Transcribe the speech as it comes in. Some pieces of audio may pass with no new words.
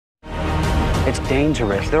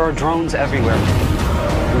dangerous. There are drones everywhere.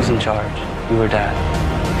 Who's in charge? You or Dad?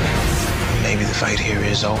 Maybe the fight here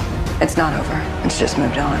is over. It's not over. It's just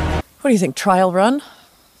moved on. What do you think, trial run?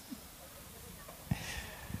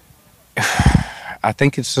 I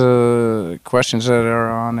think it's questions that are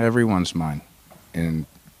on everyone's mind in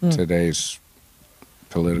today's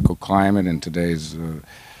political climate, in today's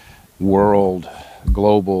world,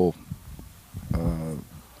 global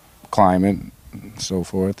climate, and so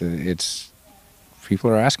forth. It's people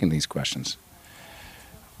are asking these questions,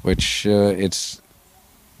 which it's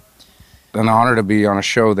an honor to be on a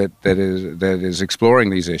show that is exploring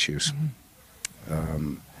these issues.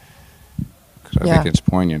 Because I think it's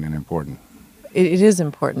poignant and important. It is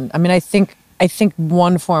important. I mean, I think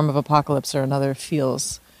one form of apocalypse or another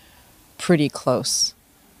feels pretty close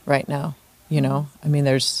right now. You know, I mean,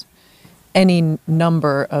 there's any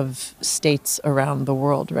number of states around the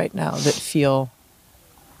world right now that feel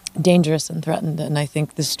dangerous and threatened, and I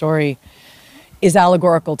think this story is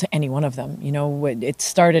allegorical to any one of them. You know, it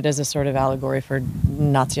started as a sort of allegory for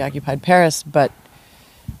Nazi-occupied Paris, but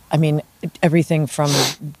I mean, everything from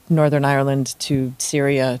Northern Ireland to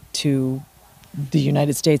Syria to the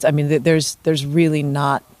United States. I mean, there's really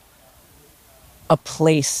not a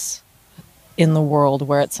place in the world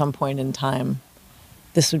where at some point in time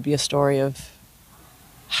this would be a story of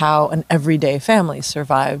how an everyday family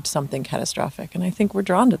survived something catastrophic. And I think we're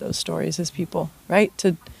drawn to those stories as people, right?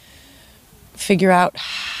 To figure out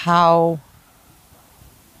how,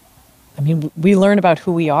 I mean, we learn about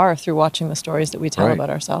who we are through watching the stories that we tell about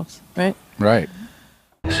ourselves, right? Right.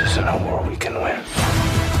 This isn't a war we can win.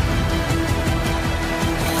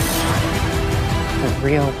 The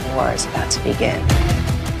real war is about to begin.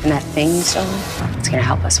 And that thing you stole, it's gonna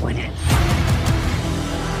help us win it.